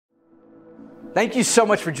Thank you so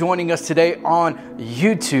much for joining us today on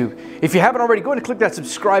YouTube. If you haven't already, go ahead and click that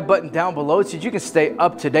subscribe button down below so that you can stay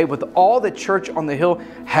up to date with all that Church on the Hill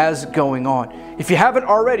has going on. If you haven't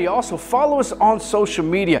already, also follow us on social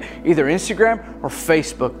media, either Instagram or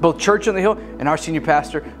Facebook, both Church on the Hill and our senior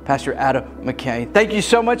pastor, Pastor Adam McCain. Thank you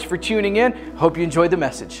so much for tuning in. Hope you enjoyed the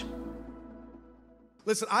message.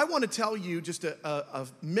 Listen, I want to tell you just a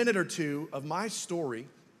minute or two of my story,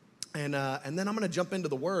 and then I'm going to jump into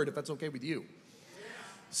the Word, if that's okay with you.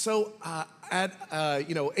 So at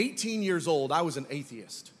 18 years old, I was an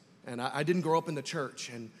atheist, and I didn't grow up in the church,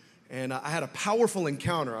 and I had a powerful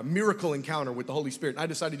encounter, a miracle encounter with the Holy Spirit. I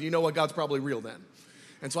decided, you know what, God's probably real then.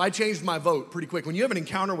 And so I changed my vote pretty quick. When you have an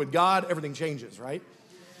encounter with God, everything changes, right?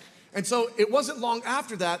 And so it wasn't long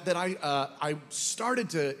after that I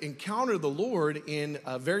started to encounter the Lord in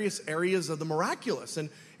various areas of the miraculous. And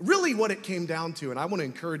really what it came down to, and I want to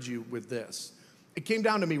encourage you with this, it came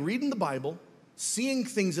down to me reading the Bible, seeing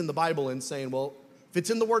things in the Bible and saying, well, if it's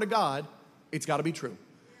in the Word of God, it's got to be true.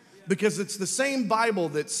 Because it's the same Bible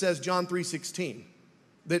that says, John 3:16,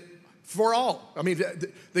 that for all,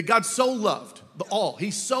 that God so loved, He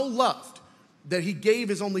so loved that He gave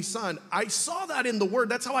His only Son. I saw that in the Word.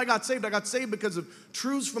 That's how I got saved. I got saved because of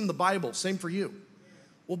truths from the Bible. Same for you.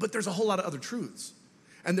 Well, but there's a whole lot of other truths.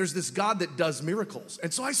 And there's this God that does miracles.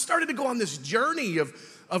 And so I started to go on this journey of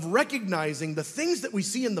recognizing the things that we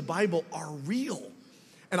see in the Bible are real.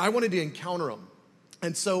 And I wanted to encounter them.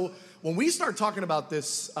 And so when we start talking about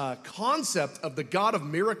this concept of the God of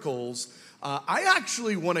miracles, I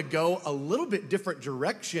actually want to go a little bit different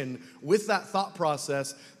direction with that thought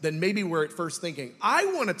process than maybe we're at first thinking. I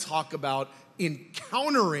want to talk about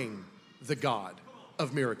encountering the God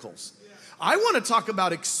of miracles. I want to talk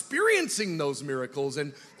about experiencing those miracles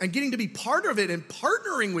and getting to be part of it and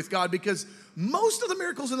partnering with God, because most of the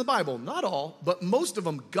miracles in the Bible, not all, but most of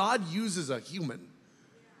them, God uses a human.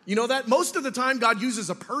 You know that? Most of the time, God uses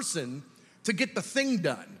a person to get the thing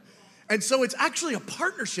done. And so it's actually a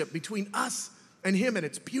partnership between us and Him, and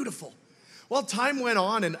it's beautiful. Well, time went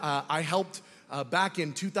on, and I helped back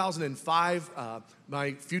in 2005,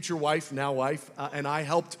 my future wife, now wife, and I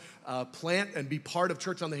helped plant and be part of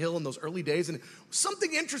Church on the Hill in those early days. And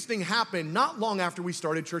something interesting happened not long after we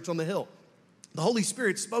started Church on the Hill. The Holy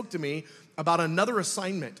Spirit spoke to me about another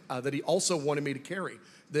assignment that He also wanted me to carry,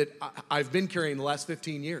 that I've been carrying the last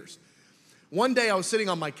 15 years. One day I was sitting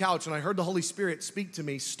on my couch and I heard the Holy Spirit speak to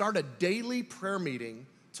me, start a daily prayer meeting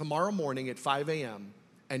tomorrow morning at 5 a.m.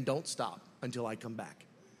 and don't stop until I come back.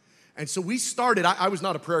 And so we started. I was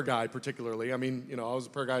not a prayer guy particularly. I was a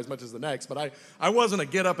prayer guy as much as the next, but I wasn't a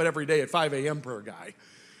get up every day at 5 a.m. prayer guy.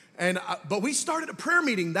 But we started a prayer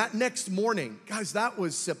meeting that next morning. Guys, that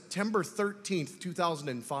was September 13th,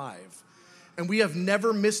 2005. And we have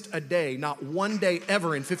never missed a day, not one day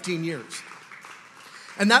ever in 15 years.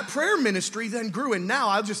 And that prayer ministry then grew. And now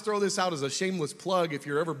I'll just throw this out as a shameless plug if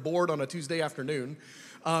you're ever bored on a Tuesday afternoon.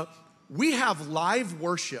 We have live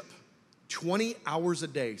worship 20 hours a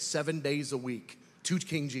day, 7 days a week to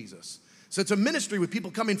King Jesus. So it's a ministry with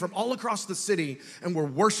people coming from all across the city, and we're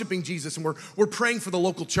worshiping Jesus, and we're praying for the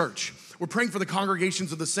local church. We're praying for the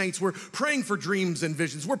congregations of the saints. We're praying for dreams and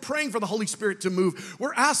visions. We're praying for the Holy Spirit to move.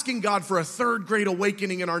 We're asking God for a third great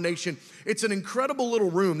awakening in our nation. It's an incredible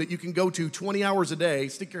little room that you can go to 20 hours a day,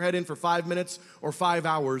 stick your head in for 5 minutes or 5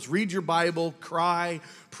 hours, read your Bible, cry,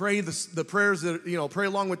 pray the prayers that, pray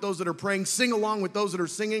along with those that are praying, sing along with those that are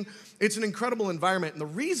singing. It's an incredible environment. And the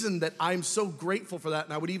reason that I'm so grateful for that,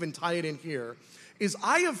 and I would even tie it in here, is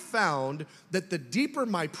I have found that the deeper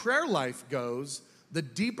my prayer life goes, the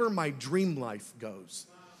deeper my dream life goes.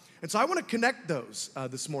 And so I want to connect those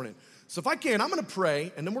this morning. So if I can, I'm going to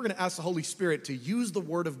pray, and then we're going to ask the Holy Spirit to use the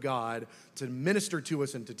Word of God to minister to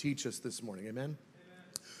us and to teach us this morning. Amen?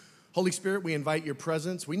 Holy Spirit, we invite your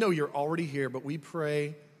presence. We know you're already here, but we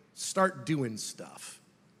pray, start doing stuff.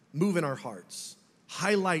 Move in our hearts.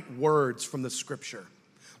 Highlight words from the Scripture.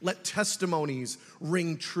 Let testimonies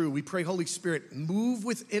ring true. We pray, Holy Spirit, move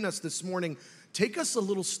within us this morning. Take us a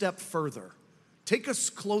little step further. Take us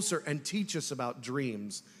closer and teach us about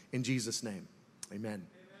dreams in Jesus' name. Amen.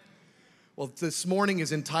 Well, this morning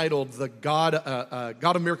is entitled, The God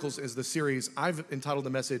of Miracles is the series. I've entitled the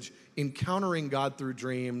message, Encountering God Through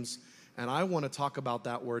Dreams, and I want to talk about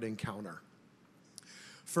that word encounter.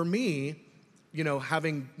 For me,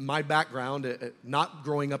 having my background, not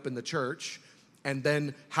growing up in the church, and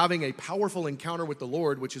then having a powerful encounter with the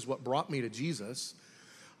Lord, which is what brought me to Jesus,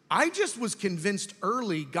 I just was convinced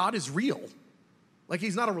early God is real. Like,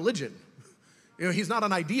 He's not a religion. He's not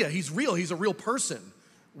an idea. He's real. He's a real person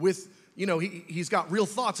with, he's got real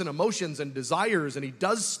thoughts and emotions and desires, and He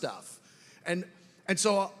does stuff. And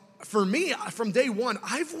so for me, from day one,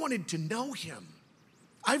 I've wanted to know him.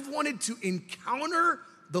 I've wanted to encounter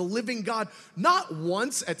the living God, not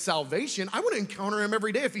once at salvation. I want to encounter him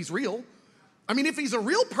every day if he's real. I mean, if he's a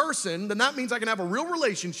real person, then that means I can have a real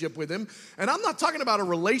relationship with him. And I'm not talking about a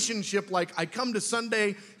relationship like I come to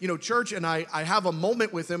Sunday, church, and I have a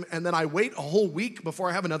moment with him, and then I wait a whole week before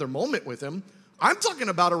I have another moment with him. I'm talking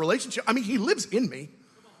about a relationship. I mean, he lives in me,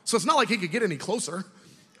 so it's not like he could get any closer.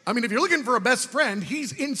 I mean, if you're looking for a best friend,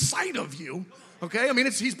 he's inside of you, okay? I mean,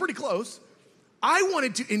 he's pretty close. I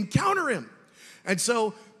wanted to encounter him. And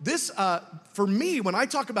so this, for me, when I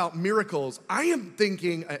talk about miracles, I am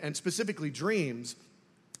thinking, and specifically dreams,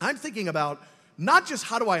 I'm thinking about not just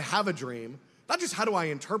how do I have a dream, not just how do I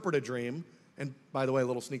interpret a dream, and by the way, a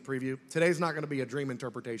little sneak preview, today's not gonna be a dream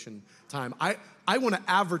interpretation time. I wanna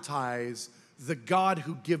advertise the God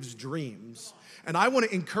who gives dreams, and I wanna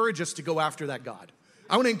encourage us to go after that God.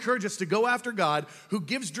 I want to encourage us to go after God who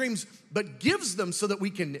gives dreams, but gives them so that we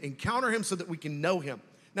can encounter him, so that we can know him.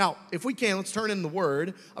 Now, if we can, let's turn in the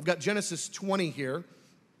word. I've got Genesis 20 here,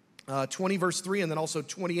 20 verse 3, and then also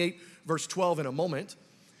 28 verse 12 in a moment.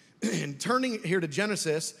 And turning here to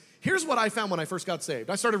Genesis, here's what I found when I first got saved.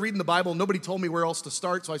 I started reading the Bible. Nobody told me where else to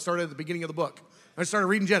start, so I started at the beginning of the book. I started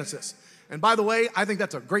reading Genesis. And by the way, I think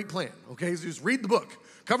that's a great plan, okay? So just read the book,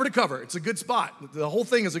 cover to cover. It's a good spot. The whole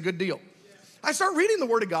thing is a good deal. I start reading the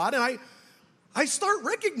Word of God, and I start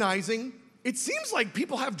recognizing it seems like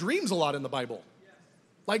people have dreams a lot in the Bible,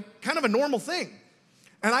 like kind of a normal thing.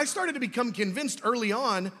 And I started to become convinced early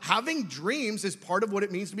on having dreams is part of what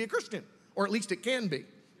it means to be a Christian, or at least it can be.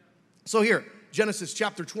 So here, Genesis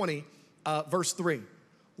chapter 20, verse 3.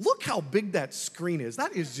 Look how big that screen is.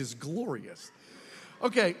 That is just glorious.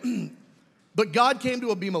 Okay, but God came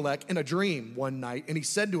to Abimelech in a dream one night, and he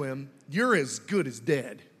said to him, "You're as good as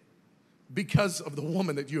dead, because of the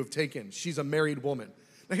woman that you have taken. She's a married woman."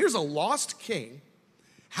 Now here's a lost king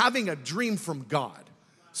having a dream from God.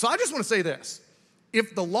 So I just want to say this.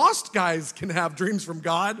 If the lost guys can have dreams from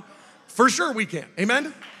God, for sure we can.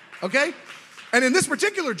 Amen? Okay? And in this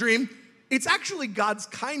particular dream, it's actually God's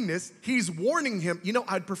kindness. He's warning him,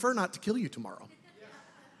 I'd prefer not to kill you tomorrow.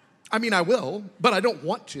 I mean, I will, but I don't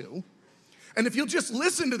want to. And if you'll just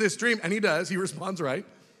listen to this dream, and he does, he responds right.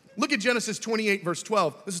 Look at Genesis 28, verse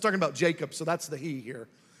 12. This is talking about Jacob, so that's the he here.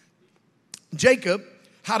 Jacob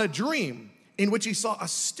had a dream in which he saw a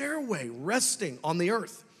stairway resting on the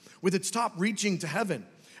earth with its top reaching to heaven,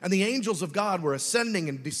 and the angels of God were ascending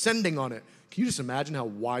and descending on it. Can you just imagine how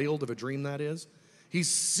wild of a dream that is? He's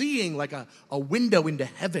seeing like a window into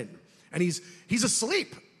heaven, and he's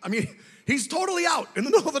asleep. I mean, he's totally out in the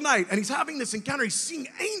middle of the night, and he's having this encounter. He's seeing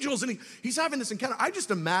angels, and he's having this encounter. I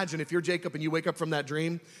just imagine if you're Jacob and you wake up from that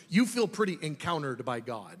dream, you feel pretty encountered by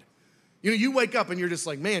God. You wake up and you're just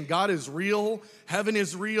like, man, God is real. Heaven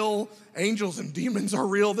is real. Angels and demons are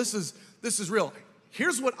real. This is real.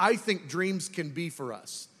 Here's what I think dreams can be for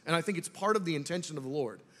us, and I think it's part of the intention of the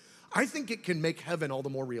Lord. I think it can make heaven all the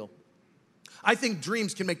more real. I think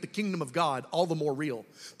dreams can make the kingdom of God all the more real.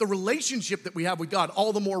 The relationship that we have with God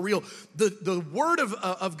all the more real. The word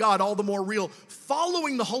of God all the more real.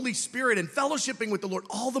 Following the Holy Spirit and fellowshipping with the Lord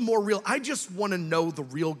all the more real. I just want to know the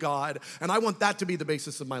real God, and I want that to be the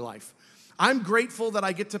basis of my life. I'm grateful that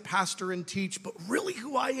I get to pastor and teach, but really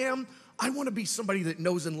who I am, I want to be somebody that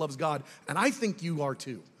knows and loves God, and I think you are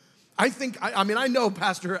too. I know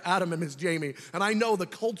Pastor Adam and Miss Jamie, and I know the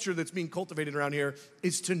culture that's being cultivated around here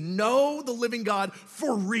is to know the living God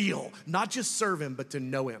for real, not just serve him, but to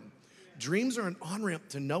know him. Dreams are an on-ramp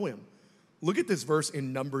to know him. Look at this verse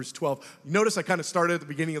in Numbers 12. Notice I kind of started at the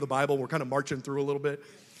beginning of the Bible. We're kind of marching through a little bit.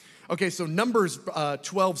 Okay, so Numbers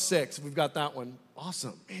 12:6, we've got that one.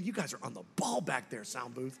 Awesome. Man, you guys are on the ball back there,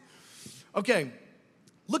 sound booth. Okay,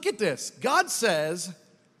 look at this. God says,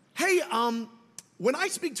 hey, when I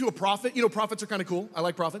speak to a prophet, prophets are kind of cool. I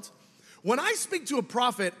like prophets. When I speak to a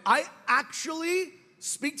prophet, I actually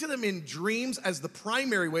speak to them in dreams as the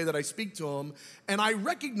primary way that I speak to them. And I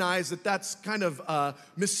recognize that that's kind of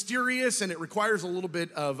mysterious and it requires a little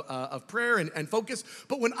bit of prayer and focus.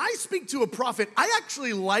 But when I speak to a prophet, I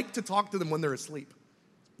actually like to talk to them when they're asleep.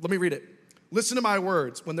 Let me read it. Listen to my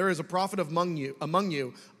words. When there is a prophet among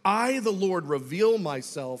you, I, the Lord, reveal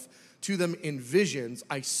myself to them in visions.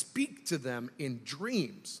 I speak to them in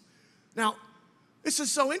dreams. Now, this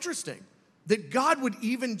is so interesting that God would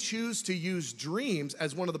even choose to use dreams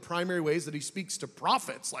as one of the primary ways that he speaks to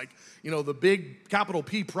prophets, like, the big capital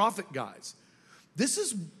P prophet guys. This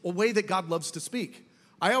is a way that God loves to speak.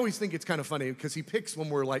 I always think it's kind of funny because he picks when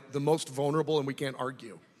we're like the most vulnerable and we can't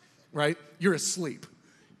argue, right? You're asleep.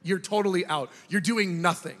 You're totally out. You're doing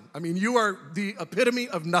nothing. I mean, you are the epitome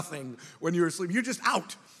of nothing when you're asleep. You're just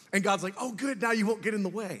out. And God's like, oh, good, now you won't get in the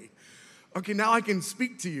way. Okay, now I can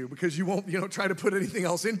speak to you because you won't, try to put anything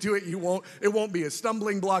else into it. It won't be a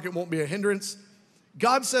stumbling block. It won't be a hindrance.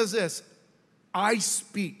 God says this, I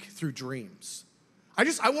speak through dreams.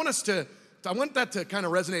 I want that to kind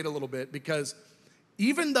of resonate a little bit, because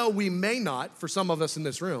even though we may not, for some of us in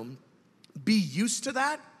this room, be used to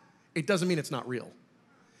that, it doesn't mean it's not real.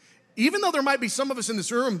 Even though there might be some of us in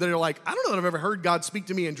this room that are like, I don't know that I've ever heard God speak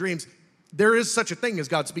to me in dreams. There is such a thing as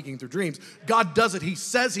God speaking through dreams. God does it. He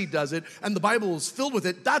says he does it, and the Bible is filled with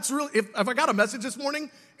it. That's really, if I got a message this morning,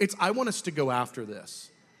 it's I want us to go after this.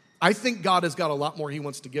 I think God has got a lot more he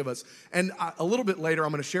wants to give us. And a little bit later,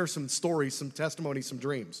 I'm going to share some stories, some testimonies, some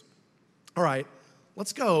dreams. All right,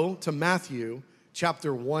 let's go to Matthew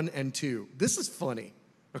chapter 1 and 2. This is funny,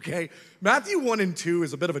 okay? Matthew 1 and 2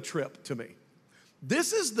 is a bit of a trip to me.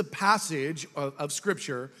 This is the passage of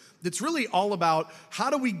Scripture that's really all about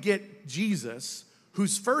how do we get Jesus,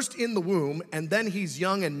 who's first in the womb and then he's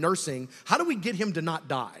young and nursing, how do we get him to not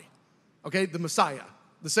die? Okay, the Messiah,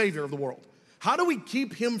 the Savior of the world. How do we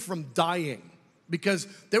keep him from dying? Because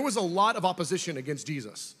there was a lot of opposition against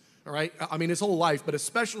Jesus, all right? I mean, his whole life, but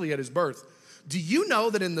especially at his birth. Do you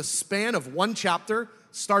know that in the span of one chapter,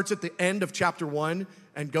 starts at the end of chapter 1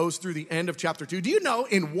 and goes through the end of chapter 2? Do you know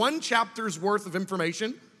in one chapter's worth of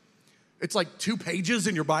information, it's like 2 pages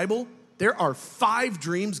in your Bible, there are 5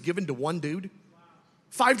 dreams given to one dude?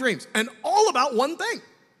 5 dreams, and all about one thing,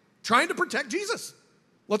 trying to protect Jesus.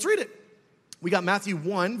 Let's read it. We got Matthew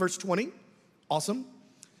 1, verse 20. Awesome.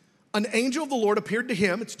 An angel of the Lord appeared to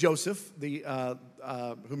him. It's Joseph,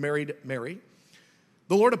 who married Mary.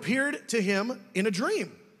 The Lord appeared to him in a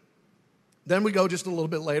dream. Then we go just a little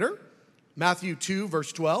bit later. Matthew 2,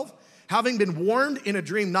 verse 12. Having been warned in a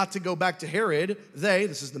dream not to go back to Herod,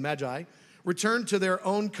 this is the Magi, returned to their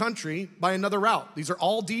own country by another route. These are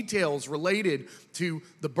all details related to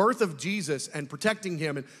the birth of Jesus and protecting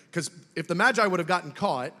him. Because if the Magi would have gotten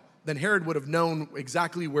caught, then Herod would have known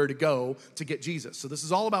exactly where to go to get Jesus. So this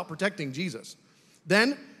is all about protecting Jesus.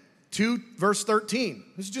 Then, verse 13.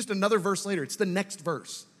 This is just another verse later. It's the next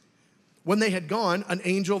verse. When they had gone, an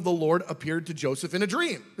angel of the Lord appeared to Joseph in a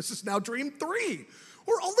dream. This is now dream 3.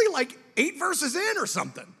 We're only like 8 verses in or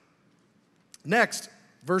something. Next,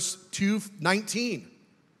 verse 2:19.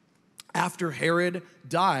 After Herod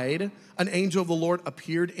died, an angel of the Lord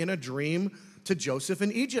appeared in a dream to Joseph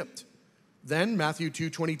in Egypt. Then, Matthew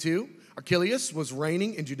 2:22, Archelaus was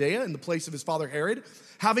reigning in Judea in the place of his father Herod.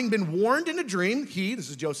 Having been warned in a dream, this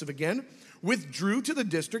is Joseph again, withdrew to the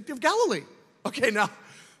district of Galilee. Okay, now,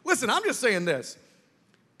 listen, I'm just saying this.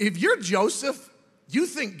 If you're Joseph, you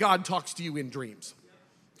think God talks to you in dreams.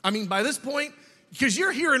 I mean, by this point, because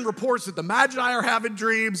you're hearing reports that the Magi are having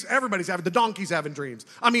dreams, the donkey's having dreams.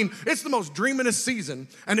 I mean, it's the most dreamingest season,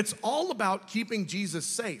 and it's all about keeping Jesus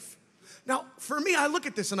safe. Now, for me, I look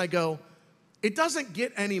at this and I go, it doesn't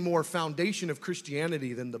get any more foundation of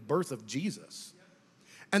Christianity than the birth of Jesus.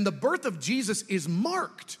 And the birth of Jesus is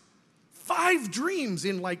marked 5 dreams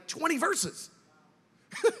in like 20 verses.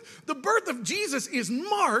 The birth of Jesus is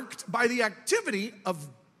marked by the activity of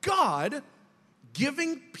God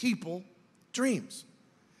giving people dreams.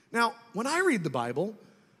 Now, when I read the Bible,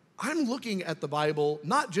 I'm looking at the Bible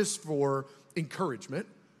not just for encouragement.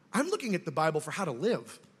 I'm looking at the Bible for how to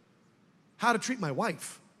live, how to treat my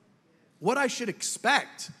wife, what I should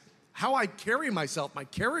expect, how I carry myself, my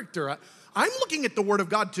character. I'm looking at the Word of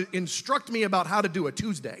God to instruct me about how to do a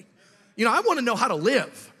Tuesday. I want to know how to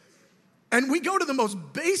live. And we go to the most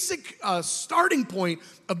basic starting point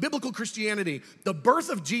of biblical Christianity, the birth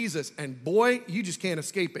of Jesus, and boy, you just can't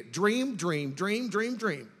escape it. Dream, dream, dream, dream,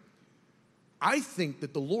 dream. I think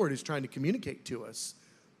that the Lord is trying to communicate to us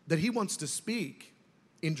that he wants to speak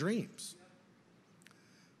in dreams.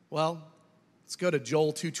 Well, let's go to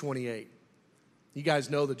Joel 2:28. You guys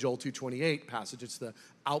know the Joel 2:28 passage. It's the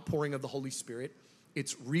outpouring of the Holy Spirit.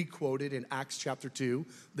 It's re-quoted in Acts chapter 2,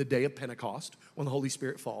 the day of Pentecost, when the Holy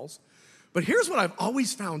Spirit falls. But here's what I've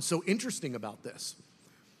always found so interesting about this.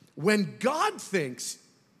 When God thinks,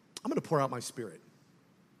 I'm going to pour out my Spirit.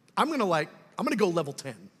 I'm going to go level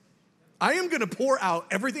 10. I am going to pour out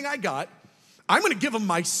everything I got. I'm going to give him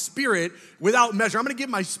my Spirit without measure. I'm going to give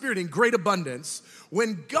my Spirit in great abundance.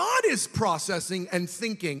 When God is processing and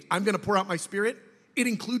thinking, I'm going to pour out my Spirit, it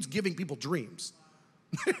includes giving people dreams.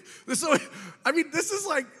 This is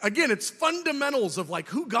like, again, it's fundamentals of like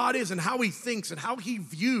who God is and how he thinks and how he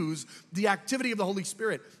views the activity of the Holy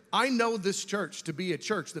Spirit. I know this church to be a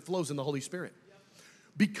church that flows in the Holy Spirit.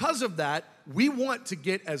 Because of that, we want to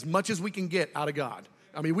get as much as we can get out of God.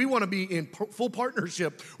 I mean, we want to be in full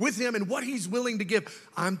partnership with him and what he's willing to give.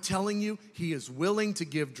 I'm telling you, he is willing to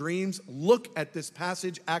give dreams. Look at this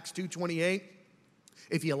passage, Acts 2:28.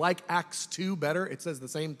 If you like Acts 2 better, it says the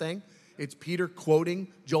same thing. It's Peter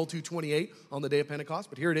quoting Joel 2:28 on the day of Pentecost,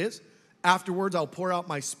 but here it is. Afterwards, I'll pour out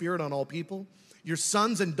my spirit on all people. Your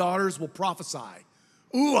sons and daughters will prophesy.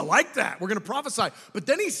 Ooh, I like that. We're going to prophesy. But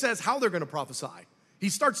then he says how they're going to prophesy. He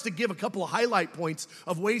starts to give a couple of highlight points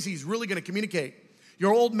of ways he's really going to communicate.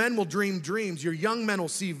 Your old men will dream dreams. Your young men will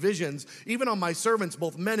see visions. Even on my servants,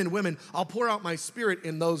 both men and women, I'll pour out my spirit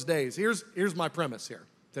in those days. Here's my premise here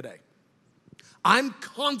today. I'm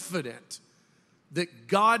confident that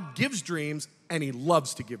God gives dreams and he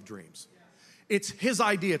loves to give dreams. It's his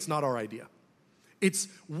idea, it's not our idea. It's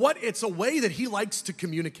a way that he likes to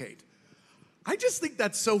communicate. I just think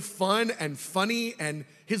that's so fun and funny, and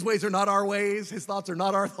his ways are not our ways, his thoughts are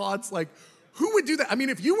not our thoughts. Like, who would do that? I mean,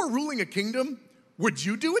 if you were ruling a kingdom, would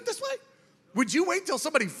you do it this way? Would you wait till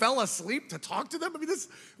somebody fell asleep to talk to them? I mean, this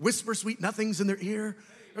whisper sweet nothings in their ear.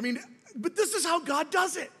 I mean, but this is how God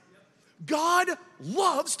does it. God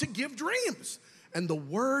loves to give dreams, and the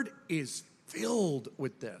word is filled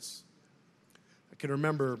with this. I can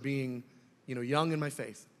remember being, young in my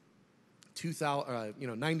faith.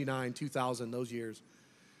 99, 2000, those years.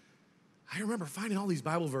 I remember finding all these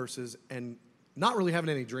Bible verses and not really having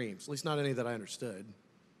any dreams, at least not any that I understood,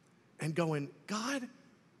 and going, God,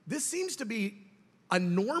 this seems to be a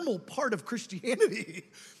normal part of Christianity.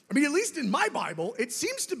 I mean, at least in my Bible, it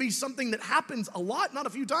seems to be something that happens a lot, not a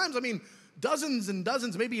few times. I mean, dozens and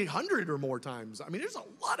dozens, maybe 100 or more times. I mean, there's a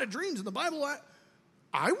lot of dreams in the Bible.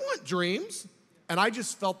 I want dreams, and I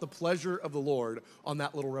just felt the pleasure of the Lord on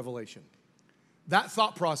that little revelation. That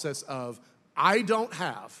thought process of, I don't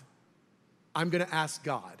have, I'm going to ask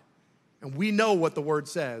God. And we know what the word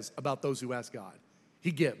says about those who ask God.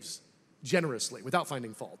 He gives generously without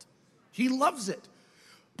finding fault. He loves it.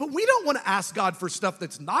 But we don't want to ask God for stuff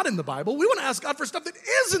that's not in the Bible. We want to ask God for stuff that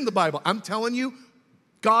is in the Bible. I'm telling you,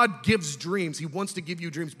 God gives dreams. He wants to give you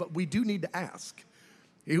dreams, but we do need to ask.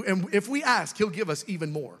 And if we ask, he'll give us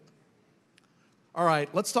even more. All right,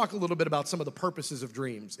 let's talk a little bit about some of the purposes of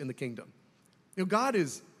dreams in the kingdom. God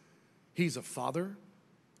he's a father,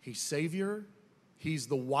 he's savior, he's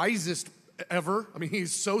the wisest ever. I mean,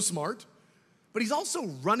 he's so smart, but he's also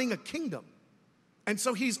running a kingdom. And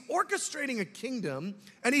so he's orchestrating a kingdom,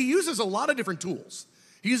 and he uses a lot of different tools.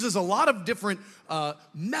 He uses a lot of different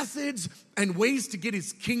methods and ways to get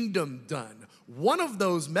his kingdom done. One of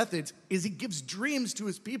those methods is he gives dreams to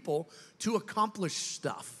his people to accomplish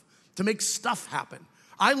stuff, to make stuff happen.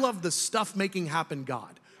 I love the stuff making happen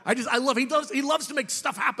God. I love, he loves to make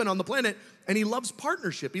stuff happen on the planet, and he loves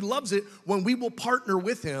partnership. He loves it when we will partner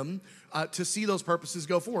with him to see those purposes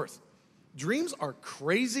go forth. Dreams are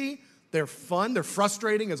crazy, they're fun, they're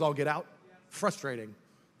frustrating as all get out. Frustrating.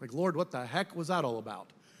 Like, Lord, what the heck was that all about?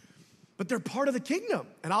 But they're part of the kingdom.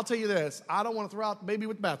 And I'll tell you this, I don't want to throw out the baby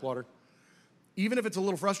with the bathwater. Even if it's a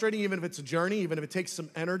little frustrating, even if it's a journey, even if it takes some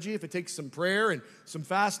energy, if it takes some prayer and some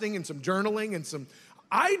fasting and some journaling and some,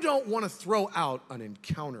 I don't want to throw out an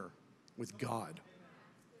encounter with God.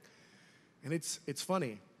 And it's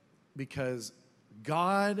funny because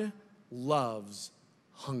God loves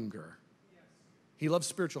hunger. He loves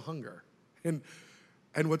spiritual hunger. And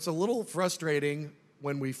what's a little frustrating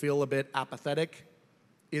when we feel a bit apathetic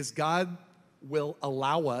is God will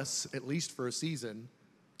allow us, at least for a season,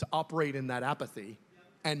 to operate in that apathy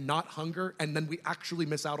and not hunger, and then we actually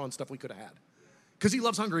miss out on stuff we could have had. Because he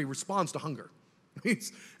loves hunger, he responds to hunger.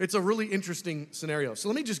 It's a really interesting scenario. So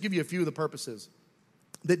let me just give you a few of the purposes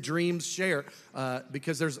that dreams share,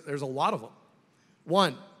 because there's a lot of them.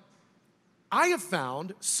 One, I have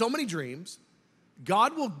found so many dreams,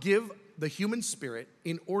 God will give the human spirit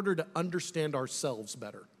in order to understand ourselves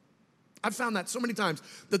better. I've found that so many times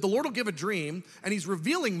that the Lord will give a dream and he's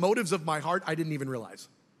revealing motives of my heart I didn't even realize.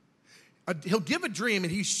 He'll give a dream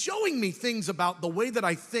and he's showing me things about the way that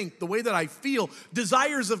I think, the way that I feel,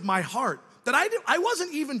 desires of my heart that I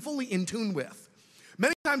wasn't even fully in tune with.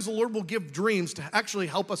 Many times the Lord will give dreams to actually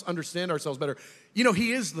help us understand ourselves better. You know,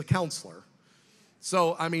 he is the counselor.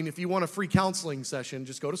 So, I mean, if you want a free counseling session,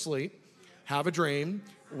 just go to sleep, have a dream,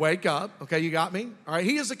 wake up. Okay, you got me? All right,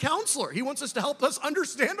 he is a counselor. He wants us to help us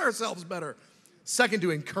understand ourselves better. Second, to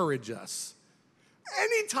encourage us.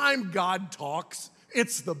 Anytime God talks,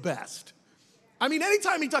 it's the best. I mean,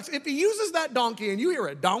 anytime he talks, if he uses that donkey and you hear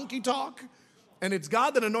a donkey talk, and it's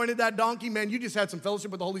God that anointed that donkey, man, you just had some fellowship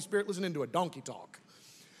with the Holy Spirit listening to a donkey talk.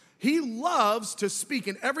 He loves to speak,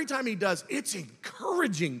 and every time he does, it's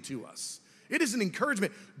encouraging to us. It is an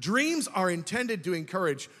encouragement. Dreams are intended to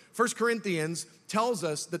encourage. 1 Corinthians tells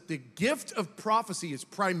us that the gift of prophecy is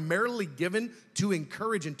primarily given to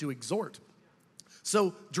encourage and to exhort.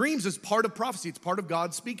 So dreams is part of prophecy. It's part of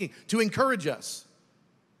God speaking to encourage us.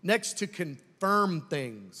 Next, to confirm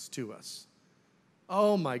things to us.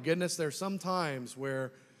 Oh my goodness, there's some times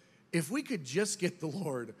where if we could just get the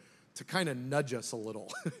Lord to kind of nudge us a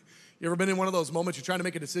little. You ever been in one of those moments you're trying to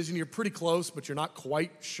make a decision, you're pretty close, but you're not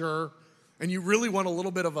quite sure, and you really want a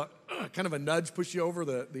little bit of a kind of a nudge, push you over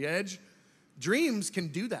the edge? Dreams can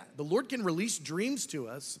do that. The Lord can release dreams to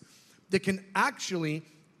us that can actually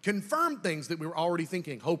confirm things that we were already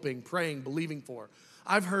thinking, hoping, praying, believing for.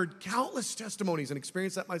 I've heard countless testimonies and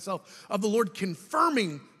experienced that myself of the Lord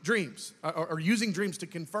confirming dreams or using dreams to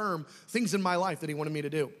confirm things in my life that he wanted me to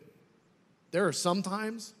do. There are some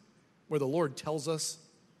times where the Lord tells us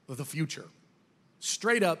the future.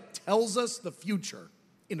 Straight up tells us the future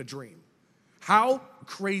in a dream. How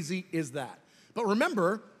crazy is that? But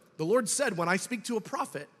remember, the Lord said when I speak to a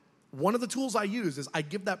prophet, one of the tools I use is I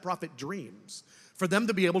give that prophet dreams for them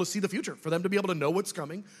to be able to see the future, for them to be able to know what's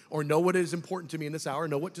coming or know what is important to me in this hour,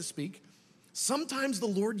 know what to speak. Sometimes the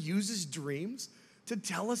Lord uses dreams to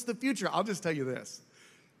tell us the future. I'll just tell you this.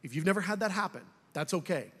 If you've never had that happen, that's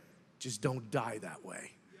okay. Just don't die that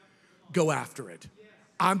way. Go after it.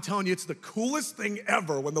 I'm telling you, it's the coolest thing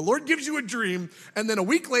ever when the Lord gives you a dream and then a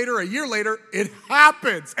week later, a year later, it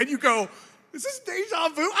happens. And you go, is this deja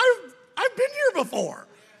vu? I've been here before.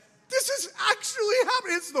 This is actually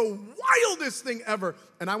happening. It's the wildest thing ever.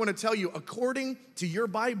 And I want to tell you, according to your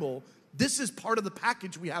Bible, this is part of the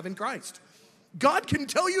package we have in Christ. God can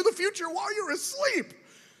tell you the future while you're asleep.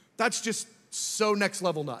 That's just so next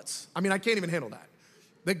level nuts. I mean, I can't even handle that.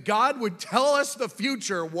 That God would tell us the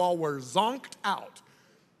future while we're zonked out,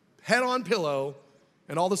 head on pillow,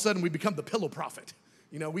 and all of a sudden we become the pillow prophet.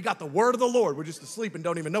 You know, we got the word of the Lord. We're just asleep and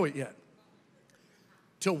don't even know it yet.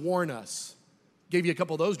 To warn us. Gave you a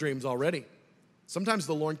couple of those dreams already. Sometimes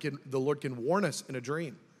the Lord can warn us in a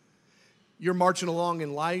dream. You're marching along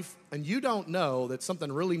in life and you don't know that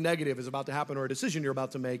something really negative is about to happen or a decision you're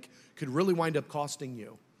about to make could really wind up costing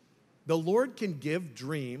you. The Lord can give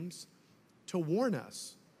dreams to warn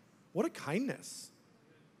us. What a kindness.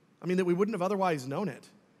 I mean, that we wouldn't have otherwise known it.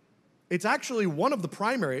 It's actually one of the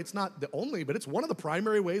primary, it's not the only, but it's one of the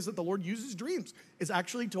primary ways that the Lord uses dreams is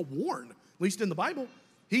actually to warn, at least in the Bible.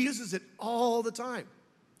 He uses it all the time.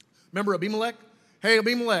 Remember Abimelech? Hey,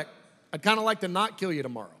 Abimelech, I'd kind of like to not kill you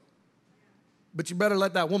tomorrow, but you better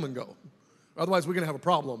let that woman go. Otherwise, we're going to have a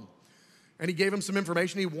problem. And he gave him some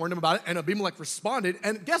information. He warned him about it, and Abimelech responded.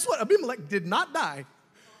 And guess what? Abimelech did not die.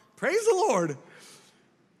 Praise the Lord.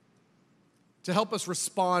 To help us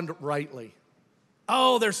respond rightly.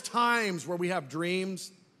 Oh, there's times where we have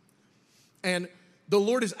dreams, and the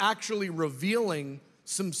Lord is actually revealing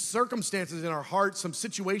some circumstances in our heart, some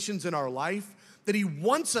situations in our life that he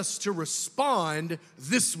wants us to respond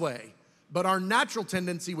this way. But our natural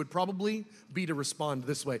tendency would probably be to respond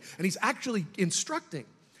this way. And he's actually instructing.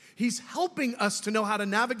 He's helping us to know how to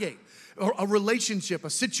navigate a relationship, a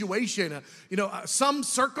situation, some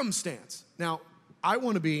circumstance. Now, I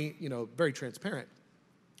want to be, very transparent.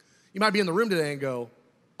 You might be in the room today and go,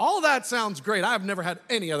 all that sounds great. I've never had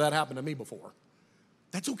any of that happen to me before.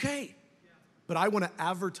 That's okay. But I want to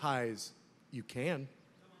advertise you can.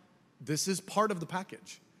 This is part of the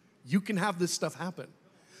package. You can have this stuff happen.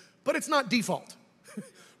 But it's not default.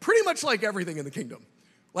 Pretty much like everything in the kingdom.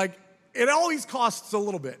 Like, it always costs a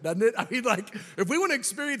little bit, doesn't it? I mean, like, if we want to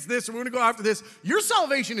experience this or we want to go after this, your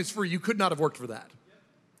salvation is free. You could not have worked for that.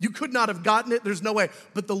 You could not have gotten it. There's no way.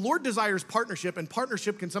 But the Lord desires partnership, and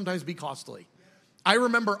partnership can sometimes be costly. I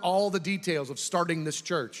remember all the details of starting this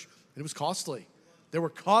church, and it was costly. There were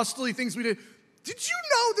costly things we did. Did you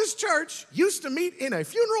know this church used to meet in a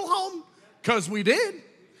funeral home? Because we did.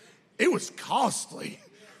 It was costly.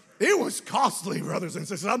 It was costly, brothers and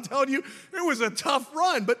sisters. I'm telling you, it was a tough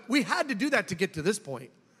run. But we had to do that to get to this point,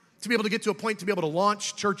 to be able to get to a point to be able to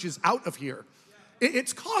launch churches out of here.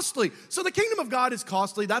 It's costly. So the kingdom of God is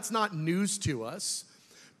costly. That's not news to us.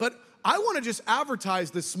 But I want to just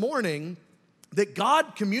advertise this morning that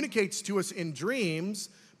God communicates to us in dreams,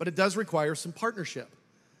 but it does require some partnership.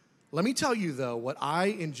 Let me tell you, though, what I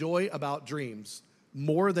enjoy about dreams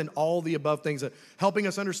more than all the above things, helping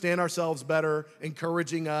us understand ourselves better,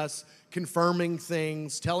 encouraging us, confirming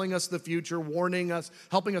things, telling us the future, warning us,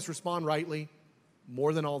 helping us respond rightly.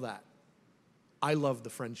 More than all that, I love the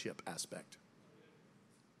friendship aspect.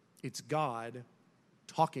 It's God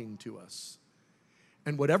talking to us.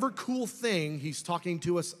 And whatever cool thing he's talking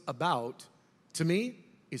to us about, to me,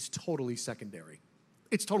 is totally secondary.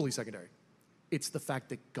 It's totally secondary. It's the fact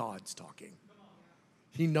that God's talking.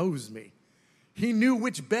 He knows me. He knew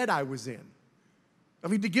which bed I was in. I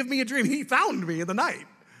mean, to give me a dream, he found me in the night.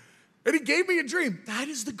 And he gave me a dream. That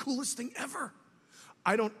is the coolest thing ever.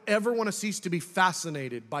 I don't ever want to cease to be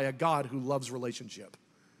fascinated by a God who loves relationship.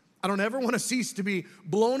 I don't ever want to cease to be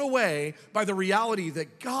blown away by the reality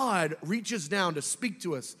that God reaches down to speak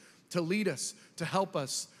to us, to lead us, to help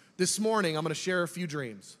us. This morning, I'm going to share a few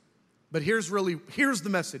dreams. But here's the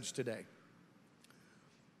message today.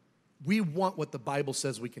 We want what the Bible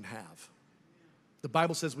says we can have. The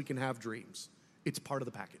Bible says we can have dreams. It's part of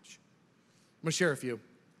the package. I'm going to share a few.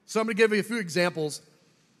 So I'm going to give you a few examples.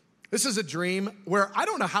 This is a dream where I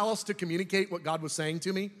don't know how else to communicate what God was saying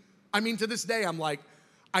to me. I mean, to this day, I'm like,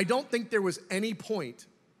 I don't think there was any point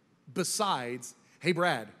besides, hey,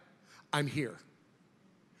 Brad, I'm here.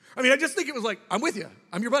 I mean, I just think it was like, I'm with you.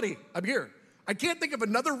 I'm your buddy. I'm here. I can't think of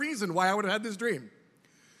another reason why I would have had this dream.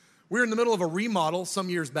 We were in the middle of a remodel some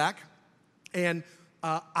years back, and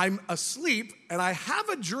I'm asleep, and I have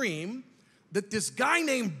a dream that this guy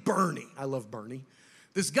named Bernie, I love Bernie,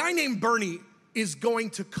 this guy named Bernie is going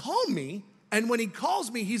to call me, and when he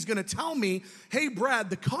calls me, he's gonna tell me, hey, Brad,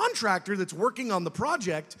 the contractor that's working on the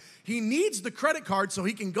project, he needs the credit card so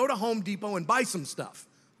he can go to Home Depot and buy some stuff.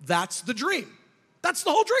 That's the dream. That's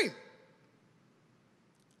the whole dream.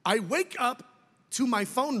 I wake up to my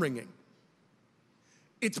phone ringing.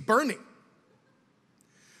 It's Bernie.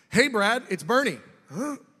 Hey, Brad, it's Bernie.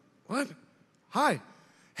 Huh? What? Hi.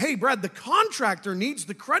 Hey, Brad, the contractor needs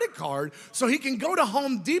the credit card so he can go to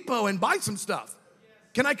Home Depot and buy some stuff.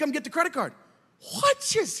 Can I come get the credit card? What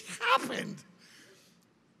just happened?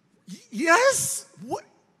 Yes? What?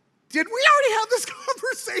 Did we already have this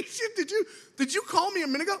conversation? Did you call me a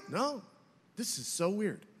minute ago? No. This is so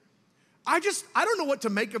weird. I don't know what to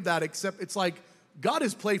make of that, except it's like God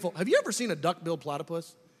is playful. Have you ever seen a duck-billed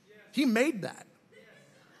platypus? He made that.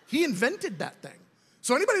 He invented that thing.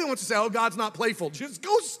 So anybody that wants to say, oh, God's not playful, just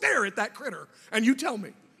go stare at that critter and you tell me,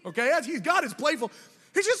 okay? God is playful.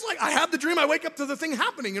 He's just like, I have the dream, I wake up to the thing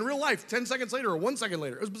happening in real life 10 seconds later or 1 second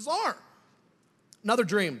later. It was bizarre. Another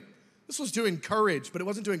dream. This was to encourage, but it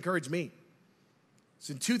wasn't to encourage me. It's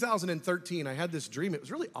in 2013, I had this dream. It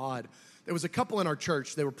was really odd. There was a couple in our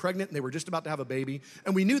church. They were pregnant and they were just about to have a baby.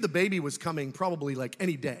 And we knew the baby was coming probably like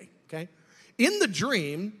any day, okay? In the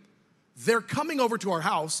dream, they're coming over to our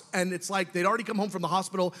house, and it's like they'd already come home from the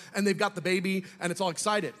hospital, and they've got the baby, and it's all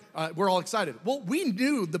excited. We're all excited. Well, we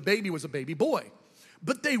knew the baby was a baby boy.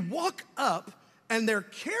 But they walk up, and they're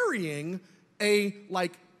carrying a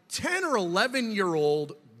like 10 or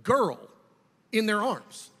 11-year-old girl in their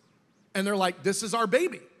arms. And they're like, this is our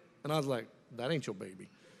baby. And I was like, that ain't your baby.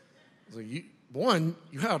 I was like,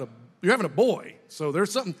 you're having a boy, so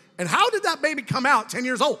there's something. And how did that baby come out 10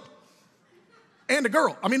 years old? And a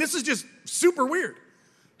girl. I mean, this is just super weird.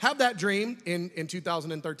 Have that dream in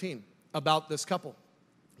 2013 about this couple.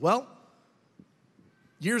 Well,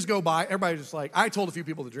 years go by. Everybody's just like, I told a few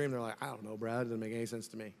people the dream. They're like, I don't know, Brad. It doesn't make any sense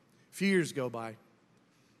to me. A few years go by.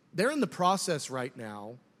 They're in the process right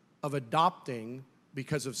now of adopting,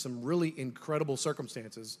 because of some really incredible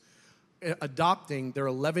circumstances, adopting their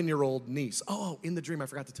 11-year-old niece. Oh, in the dream, I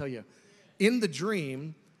forgot to tell you. In the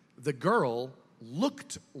dream, the girl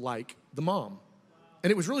looked like the mom. And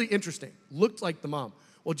it was really interesting. Looked like the mom.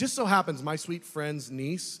 Well, it just so happens my sweet friend's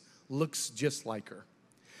niece looks just like her.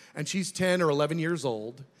 And she's 10 or 11 years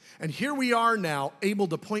old. And here we are now, able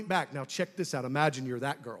to point back. Now check this out. Imagine you're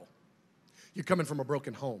that girl. You're coming from a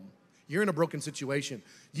broken home. You're in a broken situation.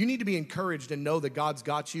 You need to be encouraged and know that God's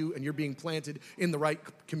got you and you're being planted in the right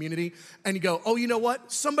community. And you go, oh, you know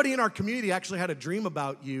what? Somebody in our community actually had a dream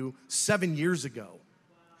about you 7 years ago.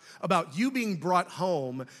 About you being brought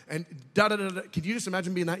home and da-da-da-da. Could you just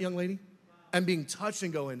imagine being that young lady? And being touched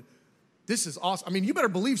and going, this is awesome. I mean, you better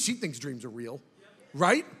believe she thinks dreams are real,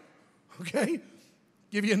 right? Okay?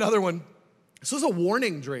 Give you another one. This was a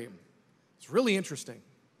warning dream. It's really interesting.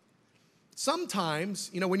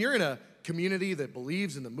 Sometimes, when you're in a community that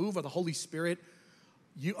believes in the move of the Holy Spirit,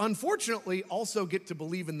 you unfortunately also get to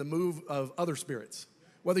believe in the move of other spirits.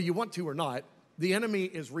 Whether you want to or not, the enemy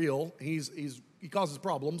is real. He causes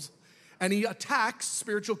problems, and he attacks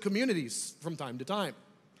spiritual communities from time to time.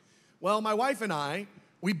 Well, my wife and I,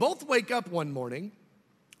 we both wake up one morning,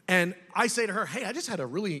 and I say to her, hey, I just had a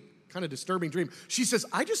really kind of disturbing dream. She says,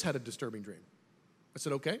 I just had a disturbing dream. I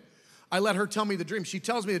said, okay. I let her tell me the dream. She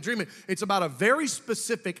tells me the dream. It's about a very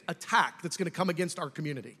specific attack that's going to come against our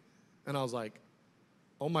community. And I was like,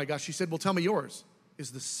 oh my gosh. She said, well, tell me yours.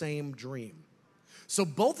 Is the same dream. So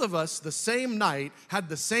both of us, the same night, had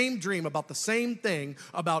the same dream about the same thing,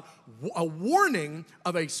 about a warning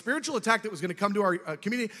of a spiritual attack that was going to come to our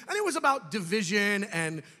community. And it was about division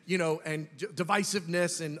and,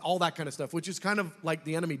 divisiveness and all that kind of stuff, which is kind of like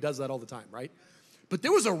the enemy does that all the time, right? But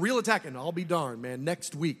there was a real attack, and I'll be darned, man,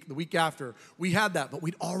 next week, the week after, we had that, but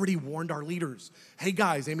we'd already warned our leaders. Hey,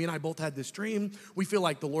 guys, Amy and I both had this dream. We feel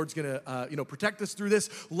like the Lord's going to, protect us through this.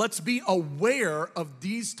 Let's be aware of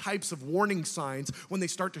these types of warning signs when they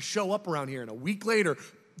start to show up around here. And a week later,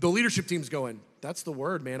 the leadership team's going, that's the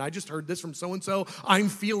word, man. I just heard this from so-and-so. I'm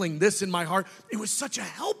feeling this in my heart. It was such a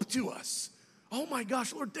help to us. Oh, my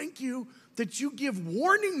gosh, Lord, thank you that you give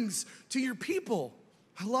warnings to your people.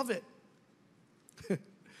 I love it.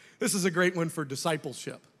 This is a great one for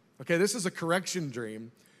discipleship. Okay, this is a correction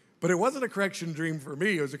dream, but it wasn't a correction dream for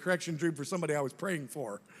me. It was a correction dream for somebody I was praying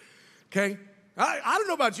for. Okay, I don't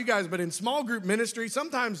know about you guys, but in small group ministry,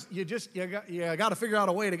 sometimes you got to figure out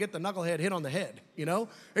a way to get the knucklehead hit on the head.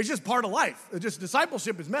 It's just part of life.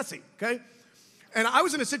 Discipleship is messy. Okay. And I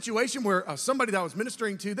was in a situation where somebody that I was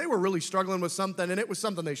ministering to, they were really struggling with something, and it was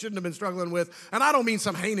something they shouldn't have been struggling with. And I don't mean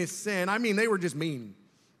some heinous sin. I mean, they were just mean.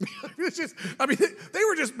 They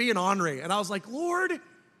were just being ornery. And I was like, Lord,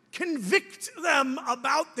 convict them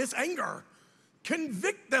about this anger.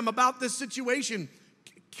 Convict them about this situation.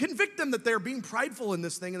 Convict them that they're being prideful in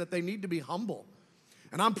this thing and that they need to be humble.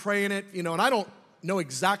 And I'm praying it, and I don't know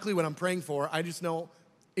exactly what I'm praying for. I just know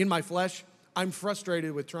in my flesh, I'm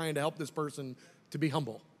frustrated with trying to help this person to be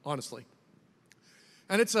humble, honestly.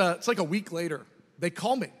 And it's like a week later, they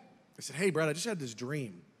call me. They said, hey, Brad, I just had this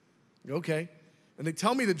dream. I go, okay. And they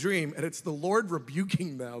tell me the dream, and it's the Lord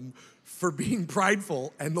rebuking them for being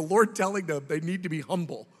prideful and the Lord telling them they need to be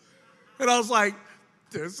humble. And I was like,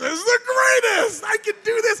 this is the greatest. I can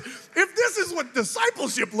do this. If this is what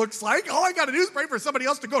discipleship looks like, all I got to do is pray for somebody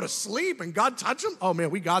else to go to sleep and God touch them. Oh,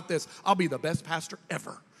 man, we got this. I'll be the best pastor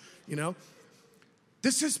ever,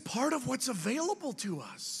 This is part of what's available to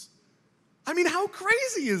us. I mean, how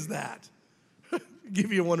crazy is that?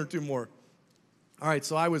 Give you one or two more. All right,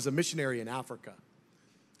 so I was a missionary in Africa.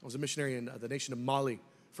 I was a missionary in the nation of Mali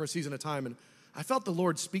for a season of time, and I felt the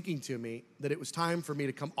Lord speaking to me that it was time for me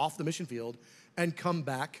to come off the mission field and come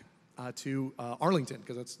back to Arlington,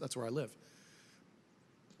 because that's where I live.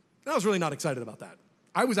 And I was really not excited about that.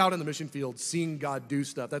 I was out in the mission field seeing God do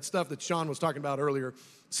stuff, that stuff that Sean was talking about earlier,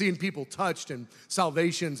 seeing people touched and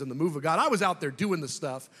salvations and the move of God. I was out there doing the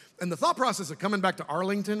stuff, and the thought process of coming back to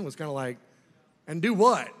Arlington was kind of like, and do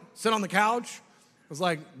what? Sit on the couch? It was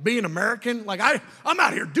like being American. Like, I'm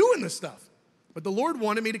out here doing this stuff. But the Lord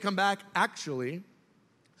wanted me to come back, actually,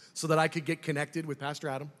 so that I could get connected with Pastor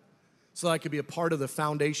Adam, so that I could be a part of the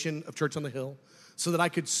foundation of Church on the Hill, so that I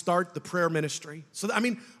could start the prayer ministry. So,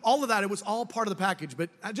 all of that, it was all part of the package. But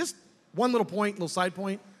just one little point, little side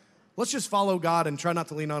point. Let's just follow God and try not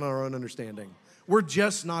to lean on our own understanding. We're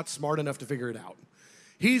just not smart enough to figure it out.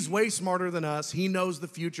 He's way smarter than us. He knows the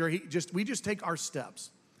future. We just take our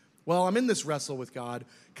steps. Well, I'm in this wrestle with God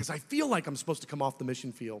because I feel like I'm supposed to come off the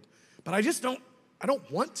mission field, but I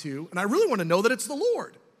don't want to, and I really want to know that it's the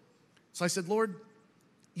Lord. So I said, Lord,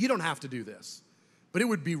 you don't have to do this, but it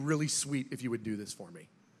would be really sweet if you would do this for me.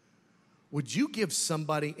 Would you give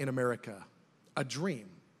somebody in America a dream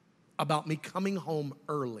about me coming home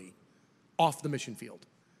early off the mission field?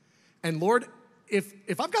 And Lord,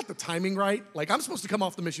 if I've got the timing right, like I'm supposed to come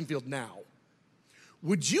off the mission field now,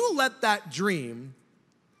 would you let that dream,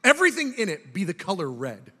 everything in it, be the color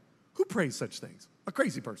red? Who prays such things? A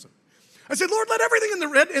crazy person. I said, Lord, let everything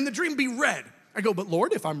in the dream be red. I go, but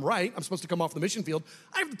Lord, if I'm right, I'm supposed to come off the mission field.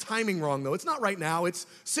 I have the timing wrong, though. It's not right now. It's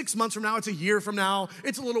 6 months from now. It's a year from now.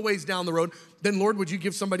 It's a little ways down the road. Then, Lord, would you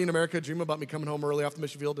give somebody in America a dream about me coming home early off the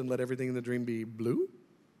mission field and let everything in the dream be blue?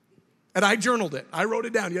 And I journaled it. I wrote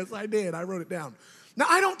it down. Yes, I did. I wrote it down. Now,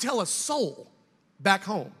 I don't tell a soul back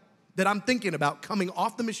home that I'm thinking about coming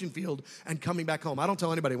off the mission field and coming back home. I don't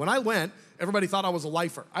tell anybody. When I went, everybody thought I was a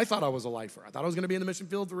lifer. I thought I was a lifer. I thought I was going to be in the mission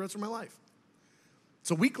field for the rest of my life.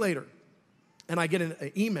 It's a week later, and I get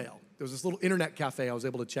an email. There was this little internet cafe I was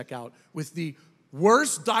able to check out with the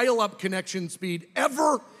worst dial-up connection speed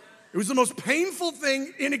ever. It was the most painful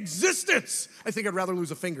thing in existence. I think I'd rather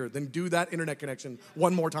lose a finger than do that internet connection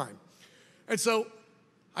one more time. And so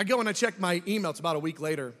I go and I check my email. It's about a week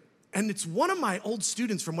later. And it's one of my old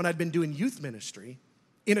students from when I'd been doing youth ministry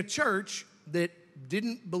in a church that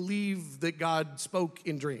didn't believe that God spoke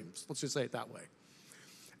in dreams. Let's just say it that way.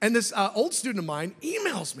 And this old student of mine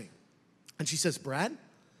emails me. And she says, Brad,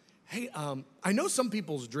 hey, I know some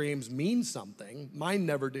people's dreams mean something. Mine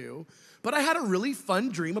never do. But I had a really fun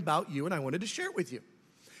dream about you, and I wanted to share it with you.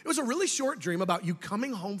 It was a really short dream about you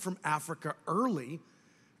coming home from Africa early.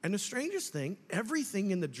 And the strangest thing,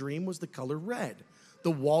 everything in the dream was the color red.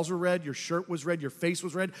 The walls were red, your shirt was red, your face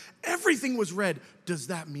was red. Everything was red. Does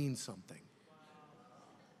that mean something?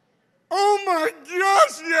 Oh my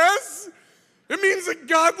gosh, yes. It means that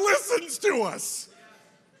God listens to us.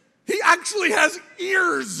 He actually has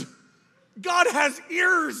ears. God has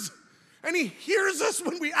ears. And he hears us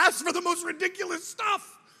when we ask for the most ridiculous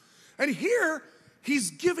stuff. And here,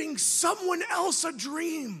 he's giving someone else a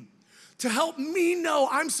dream to help me know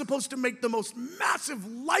I'm supposed to make the most massive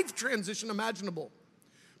life transition imaginable.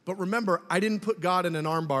 But remember, I didn't put God in an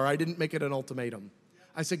armbar. I didn't make it an ultimatum.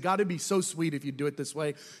 I said, God, it'd be so sweet if you do it this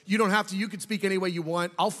way. You don't have to. You could speak any way you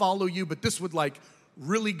want. I'll follow you, but this would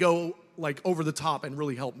really go over the top and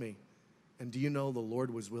really help me. And do you know the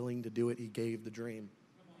Lord was willing to do it? He gave the dream.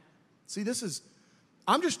 See,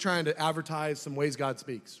 I'm just trying to advertise some ways God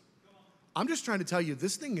speaks. I'm just trying to tell you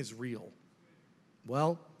this thing is real.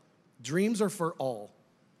 Well, dreams are for all.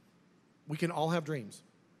 We can all have dreams.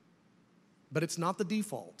 But it's not the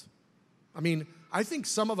default. I mean, I think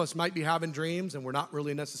some of us might be having dreams and we're not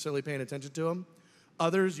really necessarily paying attention to them.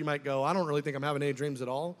 Others, you might go, I don't really think I'm having any dreams at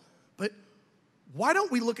all. But why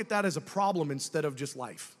don't we look at that as a problem instead of just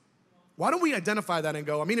life? Why don't we identify that and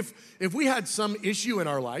go, I mean, if we had some issue in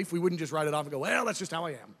our life, we wouldn't just write it off and go, well, that's just how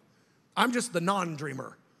I am. I'm just the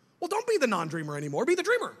non-dreamer. Well, don't be the non-dreamer anymore. Be the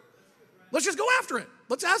dreamer. Let's just go after it.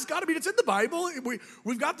 Let's ask God. I mean, it's in the Bible.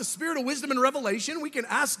 We've got the spirit of wisdom and revelation. We can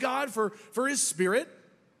ask God for his spirit.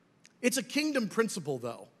 It's a kingdom principle,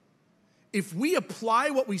 though. If we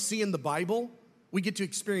apply what we see in the Bible, we get to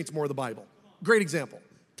experience more of the Bible. Great example,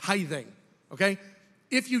 tithing, okay?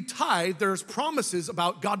 If you tithe, there's promises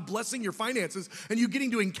about God blessing your finances and you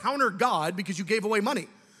getting to encounter God because you gave away money.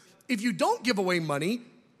 If you don't give away money,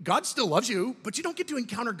 God still loves you, but you don't get to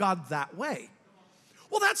encounter God that way.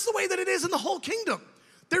 Well, that's the way that it is in the whole kingdom.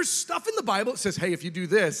 There's stuff in the Bible that says, hey, if you do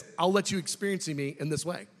this, I'll let you experience me in this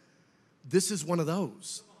way. This is one of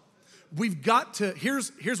those. We've got to,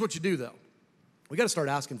 here's what you do though. We got to start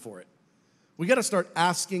asking for it. We got to start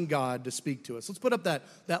asking God to speak to us. Let's put up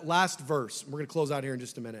that last verse. We're going to close out here in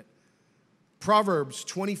just a minute. Proverbs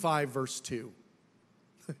 25, verse 2.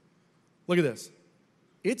 Look at this.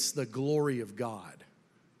 It's the glory of God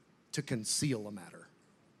to conceal a matter.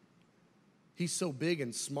 He's so big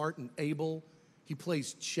and smart and able. He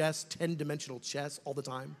plays chess, 10-dimensional chess all the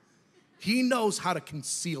time. He knows how to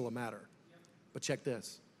conceal a matter. But check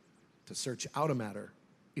this. To search out a matter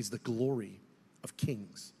is the glory of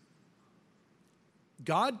kings.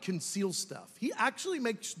 God conceals stuff. He actually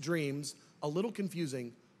makes dreams a little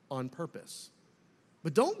confusing on purpose.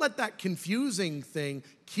 But don't let that confusing thing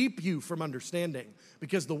keep you from understanding.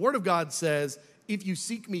 Because the Word of God says, if you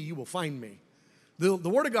seek me, you will find me. The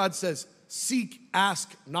Word of God says, seek,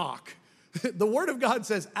 ask, knock. The Word of God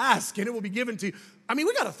says, ask, and it will be given to you. I mean,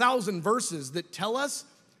 we got 1,000 verses that tell us,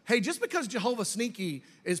 hey, just because Jehovah Sneaky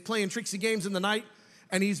is playing tricksy games in the night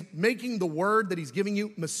and he's making the word that he's giving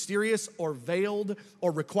you mysterious or veiled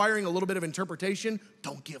or requiring a little bit of interpretation,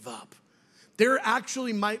 don't give up. There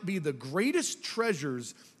actually might be the greatest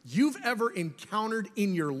treasures you've ever encountered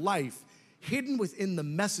in your life hidden within the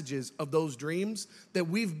messages of those dreams that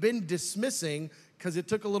we've been dismissing because it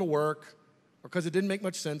took a little work or because it didn't make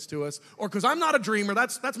much sense to us or because I'm not a dreamer.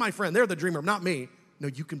 That's my friend. They're the dreamer, not me. No,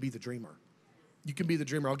 you can be the dreamer. You can be the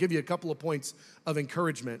dreamer. I'll give you a couple of points of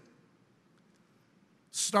encouragement.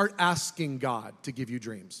 Start asking God to give you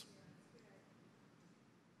dreams.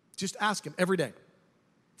 Just ask him every day.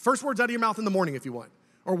 First words out of your mouth in the morning if you want.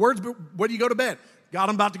 Or words when you go to bed. God,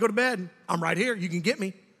 I'm about to go to bed. I'm right here. You can get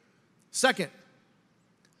me. Second,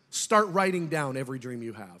 start writing down every dream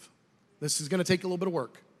you have. This is going to take a little bit of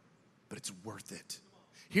work, but it's worth it.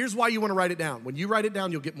 Here's why you want to write it down. When you write it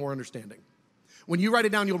down, you'll get more understanding. When you write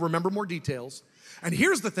it down, you'll remember more details. And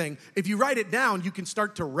here's the thing, if you write it down, you can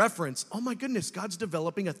start to reference, oh my goodness, God's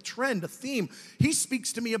developing a trend, a theme. He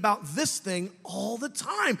speaks to me about this thing all the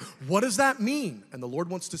time. What does that mean? And the Lord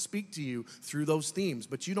wants to speak to you through those themes,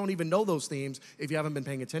 but you don't even know those themes if you haven't been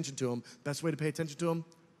paying attention to them. Best way to pay attention to them,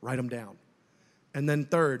 write them down. And then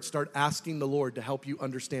third, start asking the Lord to help you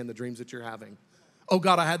understand the dreams that you're having. Oh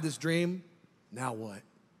God, I had this dream. Now what?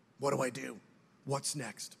 What do I do? What's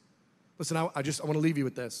next? Listen, I want to leave you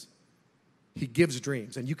with this. He gives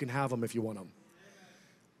dreams, and you can have them if you want them.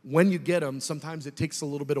 When you get them, sometimes it takes a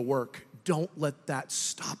little bit of work. Don't let that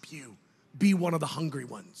stop you. Be one of the hungry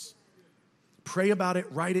ones. Pray about it,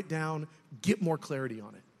 write it down, get more clarity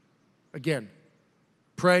on it. Again,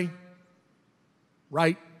 pray,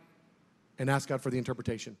 write, and ask God for the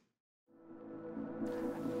interpretation.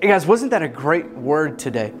 Hey guys, wasn't that a great word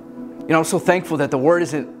today? You know, I'm so thankful that the Word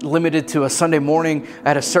isn't limited to a Sunday morning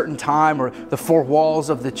at a certain time or the four walls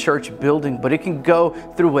of the church building, but it can go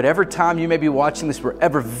through whatever time you may be watching this,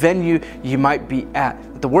 wherever venue you might be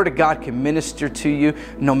at. The Word of God can minister to you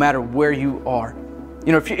no matter where you are.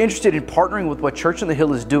 You know, if you're interested in partnering with what Church on the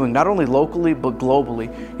Hill is doing, not only locally, but globally,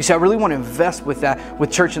 you say, I really want to invest with that,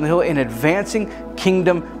 with Church on the Hill in advancing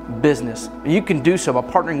kingdom business. You can do so by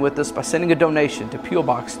partnering with us by sending a donation to P.O.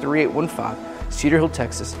 Box 3815, Cedar Hill,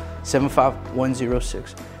 Texas,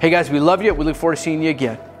 75106. Hey guys, we love you. We look forward to seeing you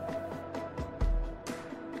again.